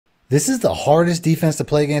This is the hardest defense to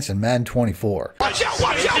play against in Madden 24. Watch out,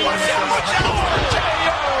 watch out, watch out, watch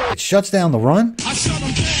out! It shuts down the run,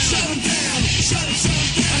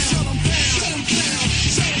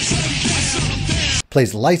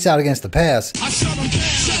 plays lights out against the pass,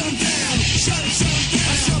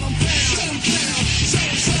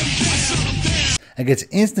 and gets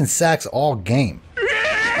instant sacks all game.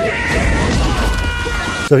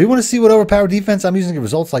 So if you want to see what overpowered defense I'm using,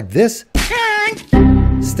 results like this,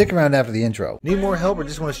 stick around after the intro. Need more help or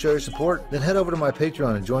just want to show your support? Then head over to my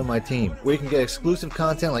Patreon and join my team, where you can get exclusive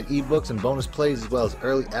content like ebooks and bonus plays, as well as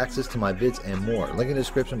early access to my vids and more. Link in the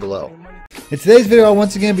description below. In today's video, I'll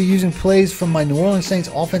once again be using plays from my New Orleans Saints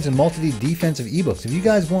offense and multi-D defensive ebooks. If you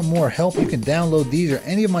guys want more help, you can download these or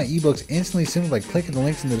any of my ebooks instantly simply by clicking the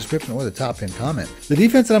links in the description or the top pinned comment. The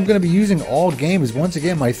defense that I'm going to be using all game is once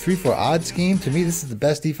again my 3-4 odd scheme. To me, this is the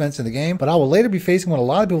best defense in the game, but I will later be facing what a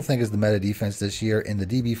lot of people think is the meta defense this year in the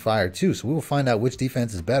DB Fire 2, so we will find out which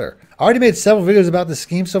defense is better. I already made several videos about this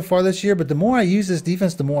scheme so far this year, but the more I use this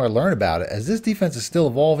defense, the more I learn about it, as this defense is still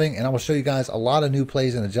evolving, and I will show you guys a lot of new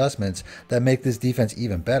plays and adjustments that make this defense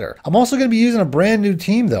even better. I'm also going to be using a brand new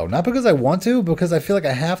team though, not because I want to, but because I feel like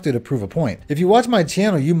I have to prove a point. If you watch my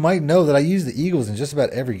channel, you might know that I use the Eagles in just about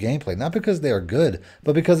every gameplay, not because they are good,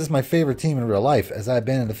 but because it's my favorite team in real life, as I've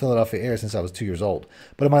been in the Philadelphia area since I was 2 years old.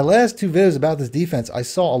 But in my last 2 videos about this defense, I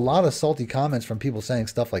saw a lot of salty comments from people saying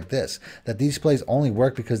stuff like this, that these plays only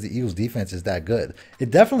work because the Eagles defense is that good. It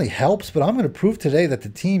definitely helps, but I'm going to prove today that the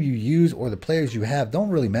team you use or the players you have don't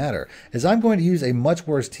really matter, as I'm going to use a much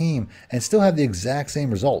worse team and still have the exact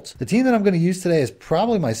same results. The team that I'm going to use today is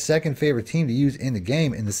probably my second favorite team to use in the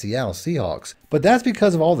game in the Seattle Seahawks. But that's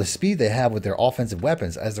because of all the speed they have with their offensive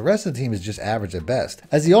weapons, as the rest of the team is just average at best.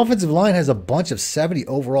 As the offensive line has a bunch of 70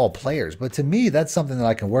 overall players, but to me that's something that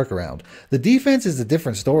I can work around. The defense is a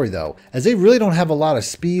different story though, as they really don't have a lot of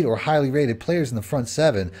speed or highly rated players in the front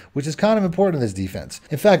 7, which is kind of important in this defense.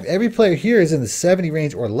 In fact, every player here is in the 70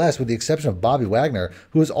 range or less, with the exception of Bobby Wagner,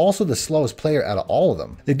 who is also the slowest player out of all of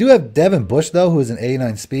them. They do have Devin Bush though, who is an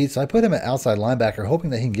 89 speed, so I put him at outside linebacker, hoping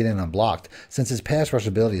that he can get in unblocked, since his pass rush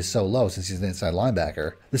ability is so low since he's an inside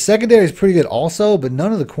linebacker. The secondary is pretty good also, but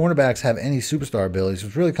none of the cornerbacks have any superstar abilities,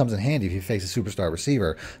 which really comes in handy if you face a superstar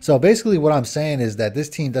receiver. So basically what I'm saying is that this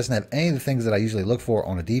team doesn't have any of the things that I usually look for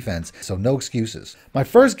on a defense, so no excuses. My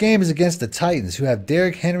first game is against the Titans, who have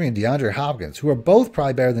Derrick Henry and DeAndre Hopkins, who are both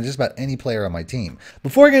probably better than just about any player on my team.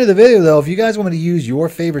 Before I get into the video though, if you guys want me to use your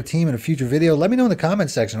favorite team in a future video, let me know in the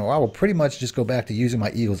comment section, or I will pretty much just go back to using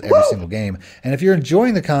my Eagles every single game. And if you're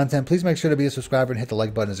enjoying the content, please make sure to be a subscriber and hit the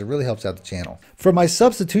like button, as it really helps out the channel. For my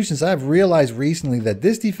substitutions, I've realized recently that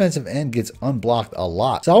this defensive end gets unblocked a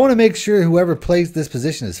lot, so I want to make sure whoever plays this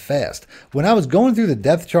position is fast. When I was going through the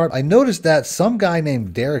depth chart, I noticed that some guy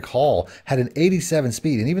named Derek Hall had an 87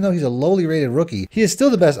 speed, and even though he's a lowly rated rookie, he is still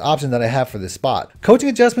the best option that I have for this spot. Coaching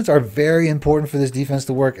adjustments are very important for this defense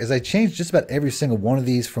to work, as I changed just about every single one of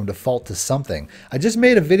these from default to something. I just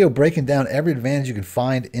made a video breaking down every advantage you can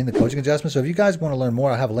find in the coaching adjustments, so if you guys want to learn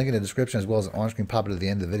more, I'll have a link in the description, as well as an on-screen pop-up at the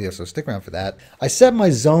end of the video, so stick around for that. I set my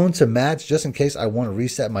zone to match just in case I want to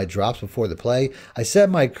reset my drops before the play. I set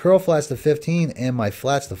my curl flats to 15 and my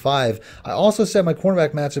flats to 5. I also set my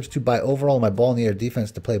cornerback matchups to by overall my ball in the air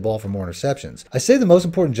defense to play ball for more interceptions. I saved the most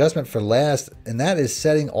important adjustment for last, and that is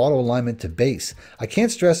setting auto alignment to base. I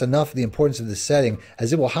can't stress enough the importance of this setting,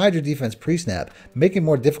 as it will hide your defense pre-snap, making it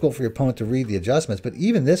more difficult for your opponent to read the adjustments, but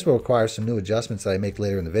even this will require some new adjustments that I make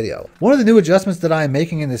later in the video. One of the new adjustments that I am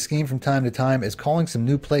making in this scheme from time to time is calling some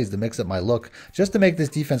new plays to mix up my look, just to make this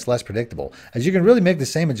defense less predictable, as you can really make the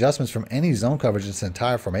same adjustments from any zone coverage in its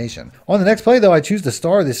entire formation. On the next play though, I choose the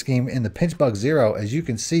star of this scheme in the pinch bug 0. As you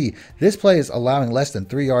can see, this play is allowing less than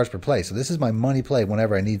 3 yards per play, so this is my money play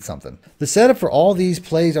whenever I need something. The setup for all these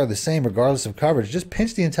plays are the same regardless of coverage. Just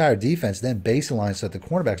pinch the entire defense, then base align so that the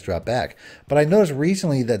cornerbacks drop back. But I noticed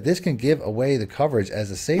recently that this can give away the coverage, as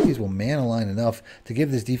the safeties will man align enough to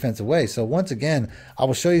give this defense away. So once again, I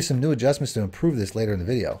will show you some new adjustments to improve this later in the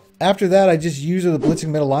video. After that, I just use the blitzing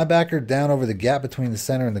middle linebacker down over the gap between the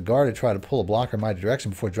center and the guard to try to pull a blocker in my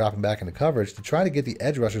direction before dropping back into coverage to try to get the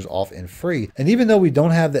edge rushers off in free. And even though we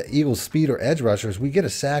don't have the Eagles speed or edge rushers, we get a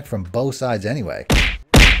sack from both sides anyway.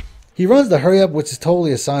 He runs the hurry up, which is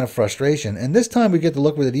totally a sign of frustration, and this time we get to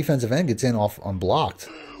look where the defensive end gets in off unblocked.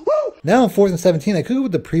 Now on 4th and 17, I could go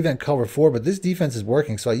with the prevent cover 4, but this defense is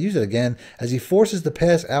working, so I use it again as he forces the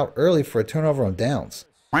pass out early for a turnover on downs.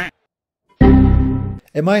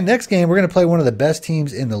 In my next game, we're going to play one of the best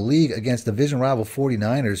teams in the league against division rival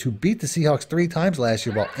 49ers, who beat the Seahawks 3 times last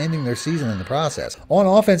year while ending their season in the process. On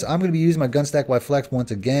offense, I'm going to be using my gun stack by flex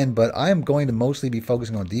once again, but I am going to mostly be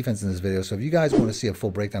focusing on defense in this video. So if you guys want to see a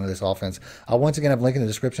full breakdown of this offense, I'll once again have a link in the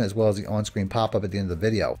description as well as the on-screen pop-up at the end of the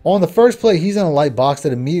video. On the first play, he's in a light box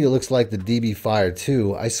that immediately looks like the DB Fire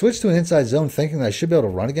 2. I switched to an inside zone thinking that I should be able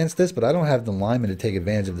to run against this, but I don't have the lineman to take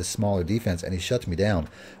advantage of this smaller defense, and he shuts me down.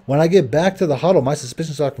 When I get back to the huddle, my suspicions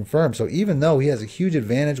are confirmed. So even though he has a huge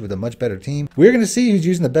advantage with a much better team, we're going to see who's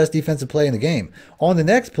using the best defensive play in the game. On the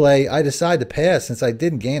next play, I decide to pass since I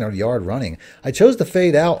didn't gain a yard running. I chose to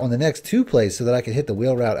fade out on the next 2 plays so that I could hit the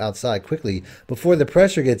wheel route outside quickly before the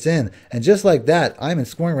pressure gets in. And just like that, I'm in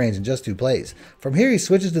scoring range in just 2 plays. From here, he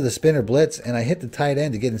switches to the spinner blitz, and I hit the tight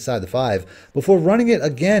end to get inside the 5 before running it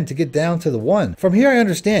again to get down to the 1. From here, I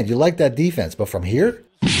understand you like that defense, but from here?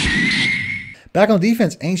 Back on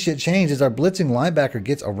defense, ain't shit changed as our blitzing linebacker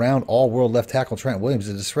gets around all-world left tackle Trent Williams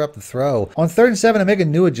to disrupt the throw. On 3rd and 7, I make a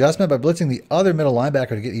new adjustment by blitzing the other middle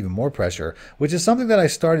linebacker to get even more pressure, which is something that I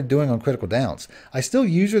started doing on critical downs. I still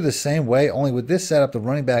use her the same way, only with this setup, the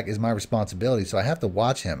running back is my responsibility, so I have to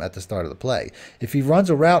watch him at the start of the play. If he runs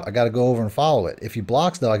a route, I got to go over and follow it. If he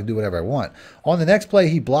blocks, though, I can do whatever I want. On the next play,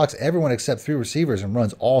 he blocks everyone except 3 receivers and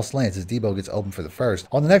runs all slants as Debo gets open for the first.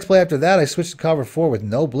 On the next play after that, I switch to cover 4 with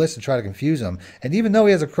no blitz to try to confuse him, and even though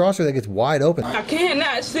he has a crosser that gets wide open, I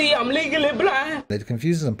cannot see, I'm legally blind. It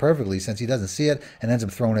confuses him perfectly since he doesn't see it and ends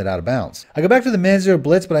up throwing it out of bounds. I go back to the man-zero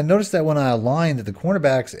blitz, but I notice that when I align that the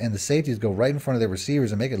cornerbacks and the safeties go right in front of their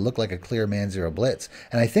receivers and make it look like a clear man-zero blitz.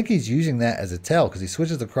 And I think he's using that as a tell because he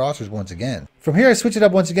switches the crossers once again. From here, I switch it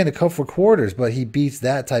up once again to cover 4 quarters, but he beats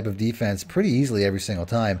that type of defense pretty easily every single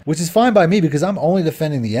time, which is fine by me because I'm only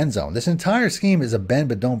defending the end zone. This entire scheme is a bend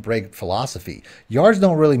but don't break philosophy. Yards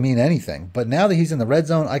don't really mean anything, but now that he's in the red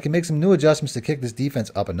zone, I can make some new adjustments to kick this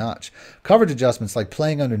defense up a notch. Coverage adjustments like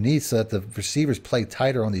playing underneath so that the receivers play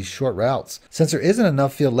tighter on these short routes, since there isn't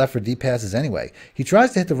enough field left for deep passes anyway. He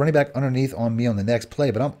tries to hit the running back underneath on me on the next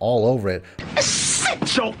play, but I'm all over it.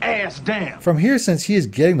 Sit your ass down. From here, since he is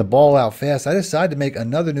getting the ball out fast, I decide to make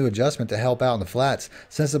another new adjustment to help out in the flats,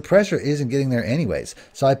 since the pressure isn't getting there anyways.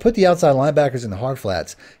 So I put the outside linebackers in the hard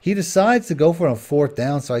flats. He decides to go for it on 4th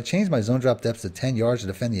down, so I change my zone drop depths to 10 yards to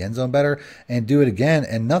defend the end zone better, and do it again,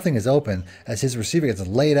 and nothing is open as his receiver gets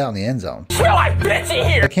laid out in the end zone.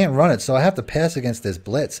 I can't run it, so I have to pass against this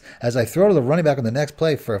blitz as I throw to the running back on the next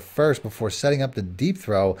play for a first before setting up the deep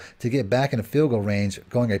throw to get back into field goal range,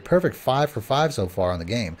 going a perfect 5 for 5 so far on the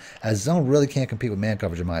game, as zone really can't compete with man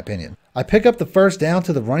coverage in my opinion. I pick up the first down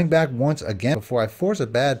to the running back once again before I force a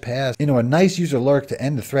bad pass into a nice user lurk to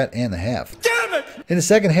end the threat and the half. Damn it! In the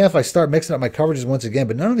second half, I start mixing up my coverages once again,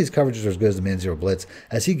 but none of these coverages are as good as the man-zero blitz,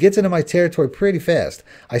 as he gets into my territory pretty fast.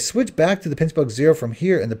 I switch back to the pinch bug zero from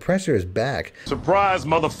here, and the pressure is back. Surprise,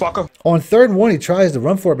 motherfucker. On 3rd and 1, he tries to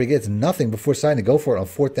run for it, but he gets nothing before deciding to go for it on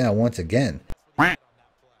 4th down once again.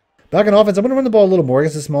 Back on offense, I'm going to run the ball a little more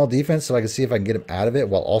against a small defense so I can see if I can get him out of it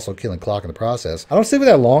while also killing clock in the process. I don't stay with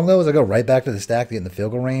that long, though, as I go right back to the stack to get in the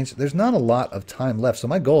field goal range. There's not a lot of time left, so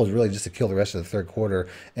my goal is really just to kill the rest of the 3rd quarter,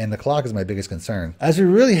 and the clock is my biggest concern, as we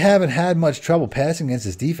really haven't had much trouble passing against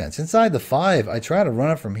this defense. Inside the 5, I try to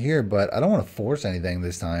run it from here, but I don't want to force anything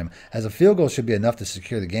this time, as a field goal should be enough to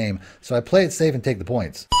secure the game, so I play it safe and take the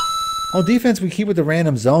points. On defense, we keep with the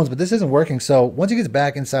random zones, but this isn't working, so once he gets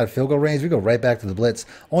back inside field goal range, we go right back to the blitz.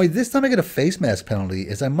 Only this time I get a face mask penalty,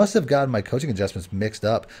 as I must have gotten my coaching adjustments mixed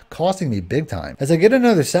up, costing me big time. As I get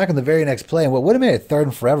another sack on the very next play, and what would have made it 3rd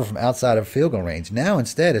and forever from outside of field goal range, now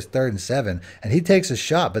instead it's 3rd and 7, and he takes a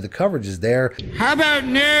shot, but the coverage is there. How about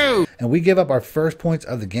no? And we give up our first points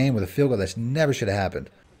of the game with a field goal that never should have happened.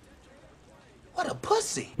 What a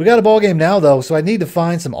pussy. We got a ball game now, though, so I need to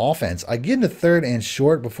find some offense. I get into 3rd and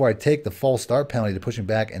short before I take the false start penalty to push him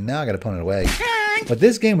back, and now I got to punt it away. But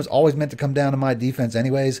this game was always meant to come down to my defense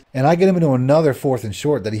anyways, and I get him into another 4th and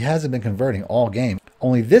short that he hasn't been converting all game.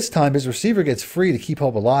 Only this time, his receiver gets free to keep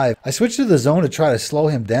hope alive. I switch to the zone to try to slow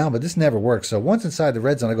him down, but this never works. So once inside the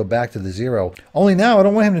red zone, I go back to the 0. Only now, I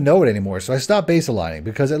don't want him to know it anymore, so I stop base aligning,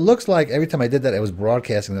 because it looks like every time I did that, it was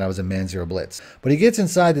broadcasting that I was a man-zero blitz. But he gets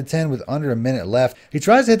inside the 10 with under a minute left. He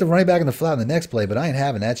tries to hit the running back in the flat in the next play, but I ain't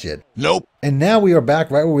having that shit. Nope. And now we are back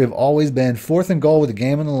right where we've always been, 4th and goal with the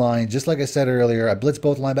game on the line. Just like I said earlier, I blitz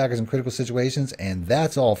both linebackers in critical situations, and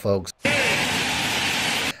that's all, folks.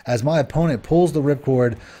 as my opponent pulls the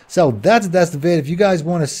ripcord. So that's the vid. If you guys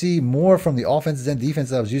want to see more from the offenses and defense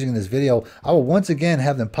that I was using in this video, I will once again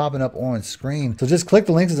have them popping up on screen. So just click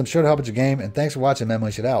the links as I'm sure to help with your game. And thanks for watching, man.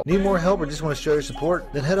 Money Shit out. Need more help or just want to show your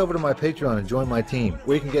support? Then head over to my Patreon and join my team,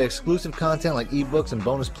 where you can get exclusive content like ebooks and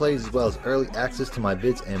bonus plays, as well as early access to my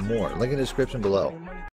vids and more. Link in the description below.